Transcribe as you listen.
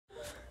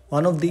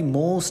One of the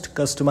most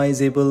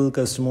customizable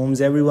custom homes,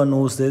 everyone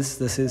knows this.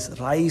 This is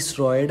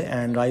riceDROID,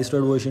 and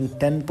riceDROID version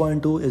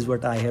 10.2 is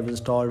what I have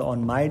installed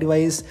on my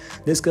device.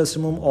 This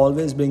custom home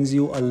always brings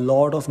you a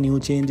lot of new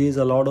changes,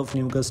 a lot of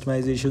new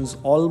customizations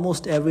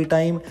almost every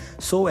time.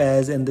 So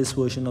as in this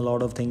version, a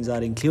lot of things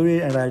are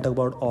included, and I'll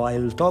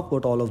talk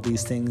about all of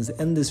these things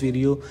in this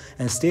video.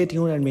 And stay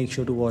tuned and make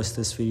sure to watch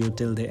this video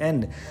till the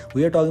end.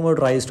 We are talking about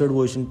riceDROID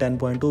version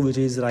 10.2, which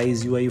is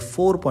Rise UI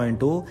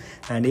 4.2,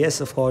 and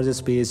yes, of course,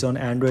 it's based on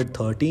Android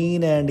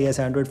 13, and yes,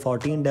 Android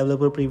 14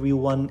 developer preview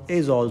 1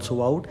 is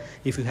also out.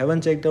 If you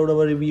haven't checked out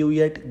our review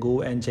yet,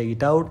 go and check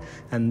it out.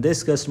 And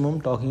this custom home,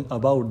 talking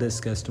about this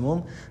custom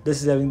home,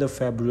 this is having the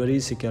February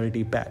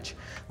security patch.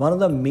 One of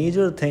the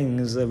major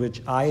things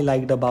which I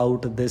liked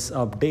about this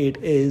update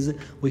is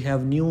we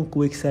have new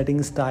quick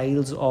setting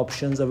styles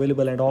options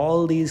available, and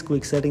all these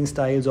quick setting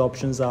styles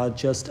options are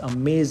just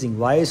amazing.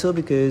 Why so?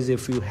 Because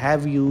if you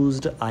have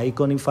used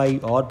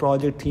Iconify or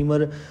Project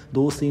Themer,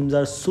 those themes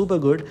are super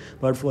good,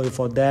 but for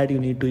that you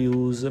need to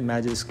use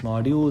Magisk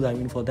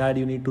modules. For that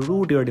you need to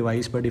root your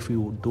device. But if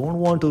you don't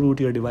want to root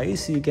your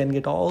device, you can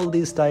get all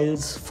these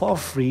styles for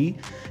free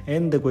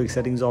in the quick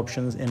settings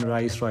options in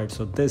riceDROID.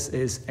 So this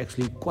is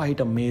actually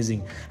quite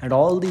amazing, and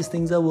all these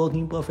things are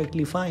working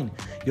perfectly fine.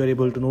 You're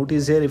able to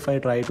notice here, if I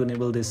try to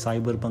enable this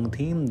cyberpunk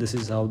theme, this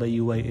is how the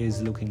UI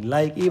is looking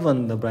like.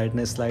 Even the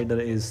brightness slider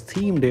is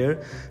themed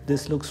here.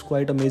 This looks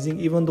quite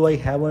amazing, even though I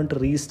haven't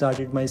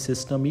restarted my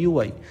system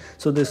UI.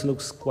 So this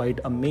looks quite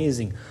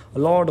amazing. A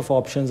lot of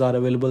options are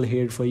available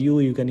here for you.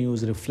 You can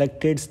use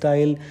reflected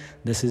style.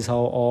 This is how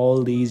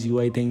all these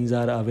UI things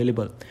are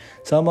available.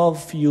 Some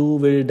of you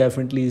will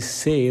definitely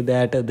say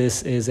that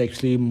this is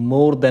actually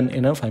more than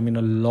enough. A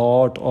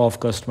lot of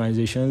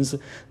customizations.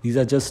 These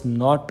are just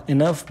not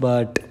enough,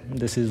 but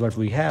this is what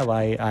we have.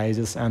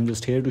 I'm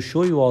just here to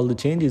show you all the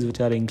changes which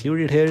are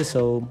included here.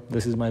 So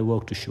this is my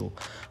work to show.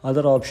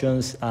 Other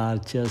options are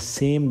just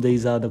same.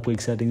 These are the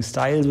quick setting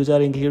styles which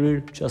are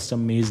included. Just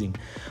amazing.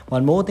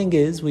 One more thing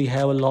is we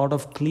have a lot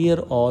of clear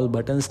all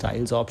button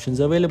styles options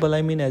available.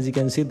 As you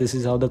can see, this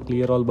is how the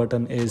clear all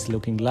button is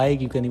looking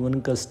like. You can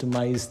even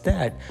customize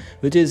that,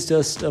 which is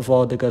just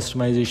for the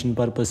customization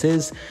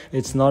purposes.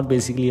 It's not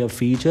basically a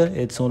feature,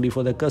 it's only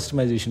for the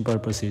customization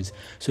purposes.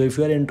 So if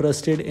you are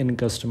interested in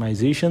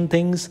customization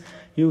things,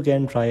 you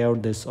can try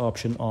out this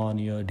option on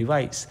your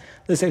device.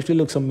 This actually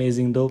looks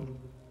amazing though.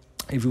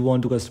 If you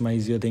want to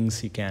customize your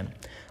things, you can.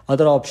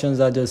 Other options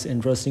are just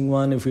interesting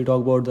one. If we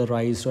talk about the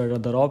riceDROID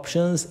other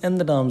options in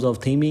the terms of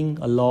theming,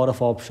 a lot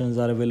of options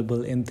are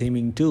available in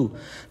theming too.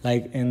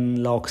 Like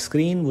in lock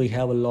screen, we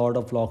have a lot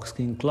of lock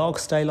screen clock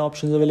style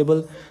options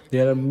available.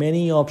 There are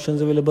many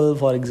options available.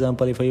 For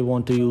example, if I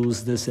want to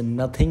use this in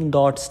nothing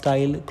dot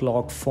style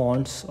clock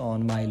fonts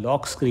on my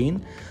lock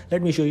screen,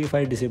 let me show you. If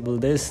I disable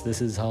this,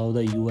 this is how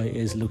the UI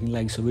is looking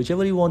like. So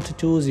whichever you want to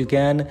choose, you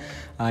can.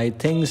 I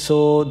think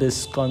so.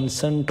 This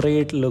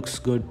concentrate looks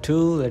good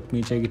too. Let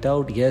me check it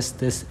out. Yes,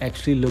 this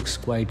actually looks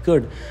quite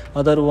good.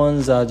 Other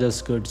ones are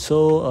just good.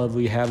 So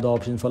we have the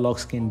option for lock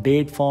screen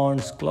date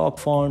fonts, clock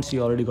fonts.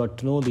 You already got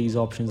to know these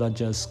options are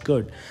just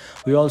good.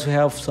 We also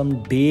have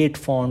some date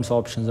fonts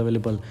options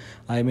available.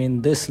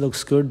 This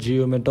looks good.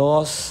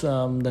 Geometos,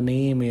 the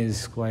name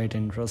is quite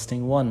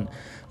interesting one.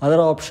 Other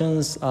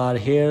options are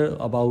here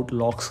about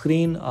lock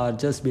screen are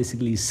just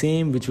basically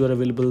same which were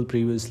available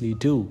previously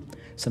too.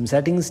 Some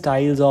setting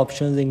styles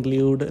options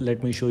include,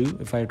 let me show you.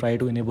 If I try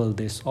to enable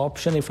this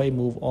option, if I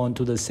move on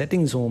to the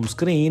settings home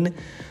screen,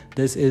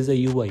 this is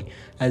the UI.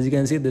 As you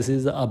can see, this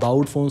is the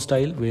about phone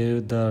style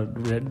where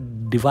the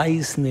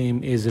device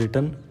name is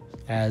written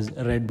as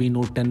Redmi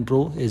Note 10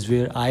 Pro is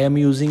where I am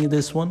using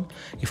this one.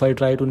 If I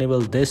try to enable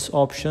this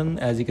option,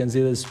 as you can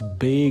see, this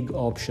big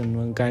option,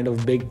 one kind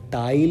of big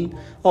tile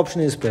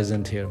option is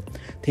present here.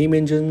 Theme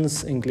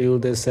engines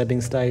include the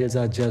setting styles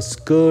are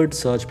just good.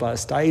 Search bar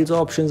styles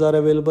options are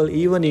available.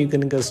 Even you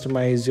can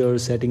customize your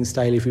setting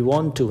style if you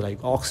want to,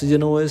 like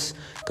Oxygen OS,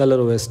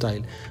 Color OS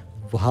style.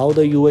 How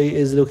the UI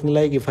is looking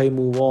like, if I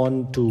move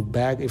on to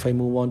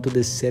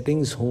this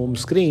settings home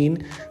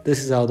screen,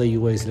 this is how the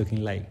UI is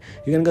looking like.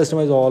 You can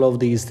customize all of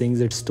these things.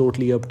 It's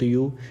totally up to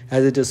you.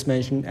 As I just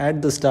mentioned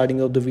at the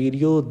starting of the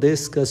video,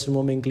 this custom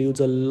home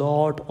includes a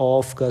lot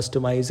of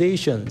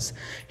customizations.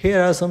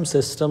 Here are some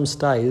system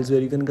styles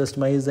where you can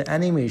customize the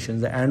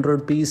animations. The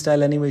Android P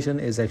style animation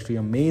is actually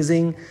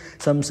amazing.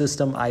 Some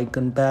system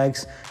icon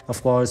packs,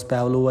 of course,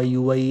 Pavlova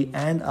UI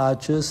and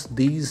Arches.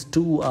 These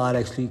two are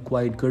actually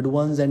quite good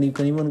ones, and you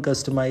can even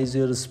customize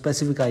your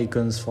specific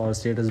icons for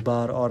status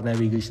bar or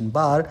navigation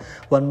bar.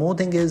 One more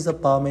thing is the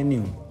power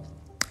menu.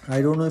 I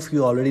don't know if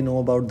you already know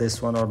about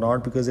this one or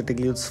not, because it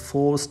includes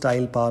 4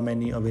 style power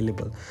menu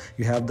available.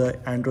 You have the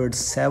Android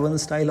 7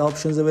 style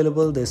options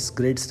available. This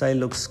grid style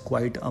looks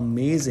quite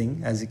amazing,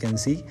 as you can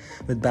see,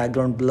 with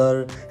background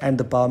blur, and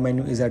the power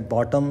menu is at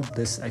bottom.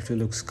 This actually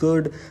looks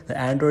good. The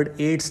Android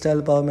 8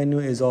 style power menu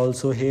is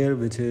also here,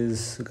 which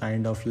is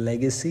kind of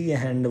legacy,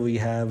 and we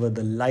have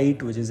the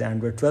light, which is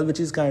Android 12,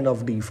 which is kind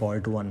of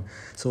default one.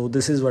 So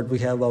this is what we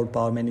have about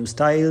power menu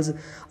styles.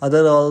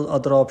 Other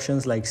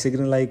options like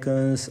signal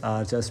icons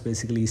are just just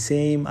basically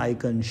same.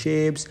 Icon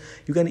shapes,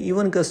 you can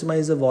even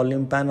customize the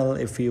volume panel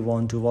if you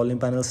want to. Volume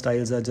panel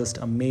styles are just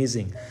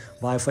amazing.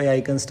 Wi-Fi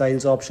icon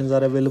styles options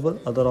are available.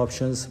 Other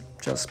options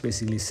just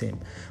basically same.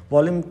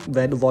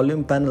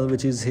 Volume panel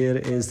which is here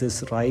is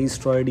this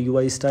riceDROID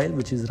UI style,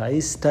 which is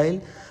rice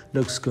style.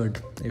 Looks good.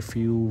 If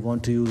you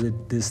want to use it,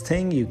 this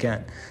thing you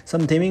can.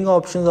 Some theming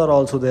options are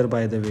also there,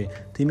 by the way.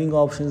 Theming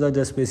options are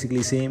just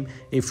basically same.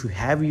 If you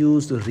have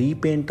used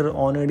Repainter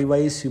on your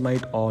device, you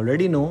might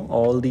already know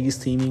all these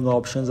theming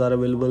options are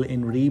available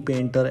in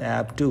Repainter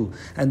app too,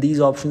 and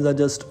these options are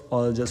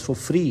just for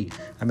free.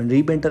 I mean,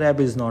 Repainter app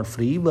is not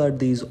free, but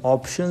these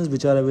options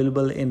which are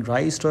available in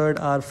riceDROID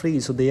are free,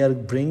 so they are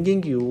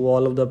bringing you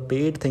all of the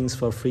paid things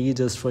for free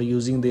just for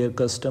using their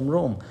custom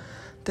ROM.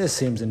 This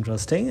seems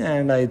interesting,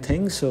 and I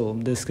think so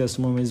this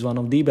custom ROM is one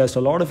of the best. A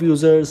lot of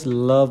users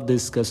love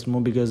this custom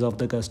ROM because of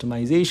the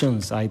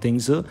customizations. I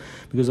think so,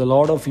 because a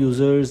lot of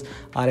users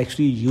are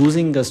actually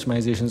using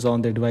customizations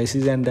on their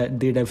devices, and that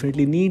they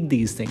definitely need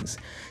these things.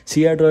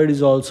 CRDroid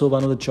is also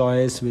one of the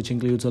choice, which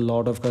includes a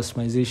lot of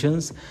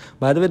customizations.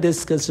 By the way,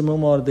 this custom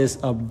ROM or this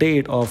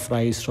update of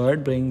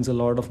riceDROID brings a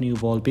lot of new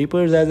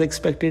wallpapers. As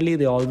expectedly,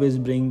 they always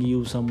bring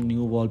you some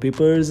new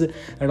wallpapers,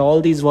 and all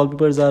these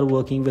wallpapers are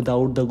working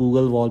without the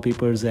Google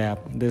Wallpapers app.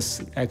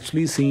 This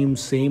actually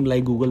seems same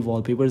like Google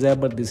Wallpapers app,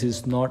 but this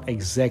is not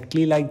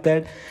exactly like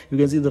that. You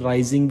can see the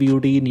Rising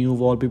Beauty, new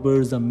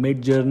wallpapers, the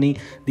Mid Journey.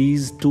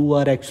 These two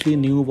are actually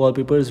new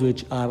wallpapers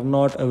which are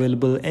not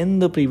available in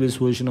the previous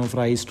version of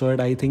riceDROID,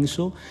 I think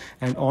so.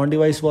 And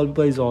on-device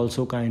wallpaper is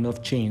also kind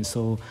of changed.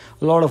 So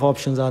a lot of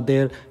options are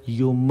there.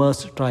 You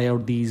must try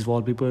out these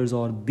wallpapers,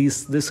 or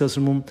this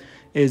custom ROM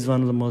is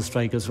one of the most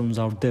try customs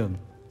out there.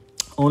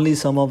 Only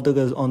some of the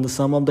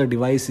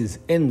devices,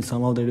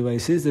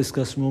 this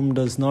custom ROM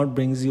does not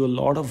brings you a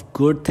lot of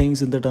good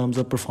things in the terms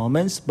of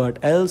performance, but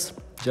else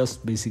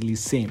just basically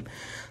same.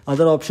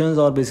 Other options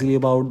are basically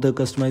about the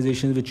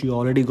customizations which you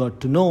already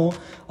got to know.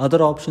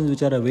 Other options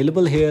which are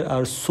available here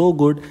are so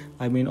good.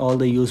 I mean, all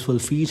the useful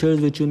features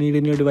which you need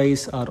in your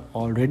device are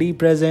already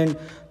present.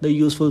 The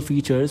useful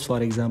features, for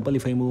example,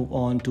 if I move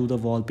on to the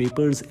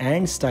wallpapers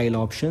and style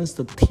options,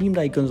 the themed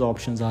icons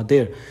options are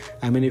there.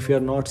 I mean, if you are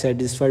not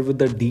satisfied with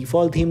the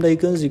default themed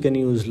icons, you can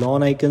use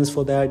lawn icons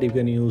for that. You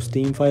can use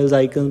theme files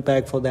icon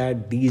pack for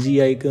that,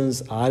 DG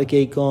icons, arc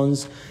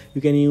icons. You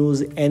can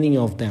use any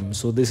of them.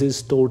 So this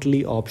is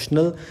totally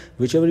optional.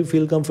 Whichever you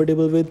feel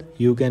comfortable with,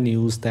 you can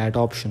use that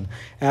option.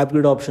 App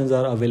grid options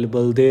are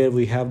available there.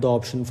 We have the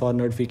option for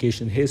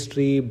notification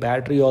history.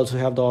 Battery also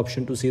have the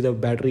option to see the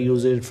battery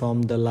usage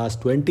from the last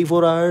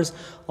 24 hours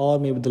or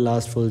maybe the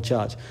last full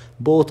charge.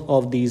 Both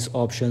of these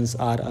options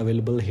are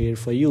available here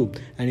for you,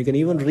 and you can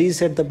even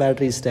reset the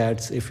battery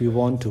stats if you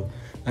want to.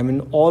 I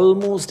mean,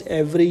 almost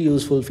every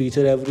useful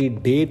feature, every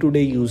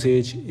day-to-day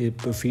usage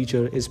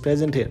feature is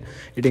present here.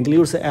 It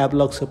includes the app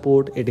lock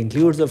support, it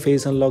includes the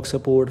face unlock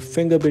support,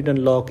 fingerprint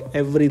unlock,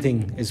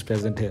 everything is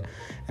present here.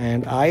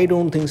 And I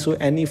don't think so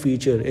any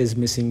feature is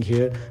missing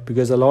here,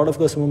 because a lot of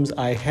custom ROMs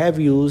I have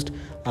used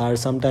are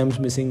sometimes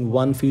missing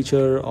one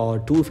feature or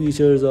two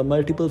features or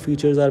multiple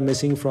features are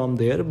missing from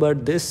there,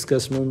 but this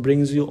custom ROM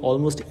brings you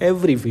almost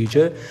every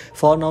feature.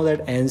 For now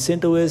that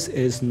Ancient OS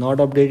is not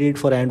updated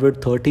for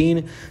Android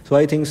 13, so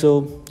I think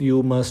so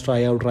you must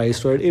try out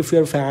riceDROID if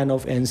you're a fan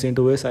of Ancient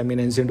OS. I mean,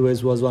 Ancient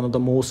OS was one of the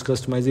most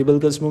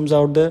customizable custom ROMs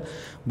out there,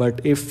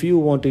 but if you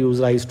want to use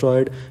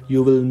riceDROID,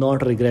 you will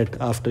not regret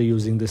after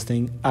using this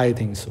thing, I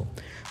think so.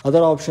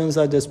 Other options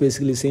are just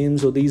basically same.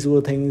 So these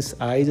were things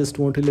I just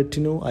want to let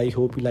you know. I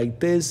hope you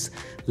like this.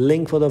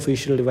 Link for the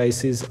official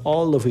devices,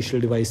 all the official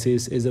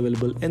devices is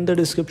available in the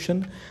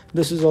description.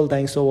 This is all.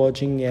 Thanks for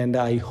watching, and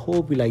I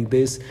hope you like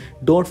this.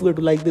 Don't forget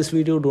to like this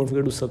video. Don't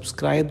forget to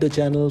subscribe the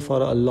channel for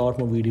a lot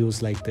more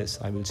videos like this.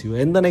 I will see you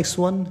in the next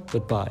one.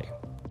 Goodbye.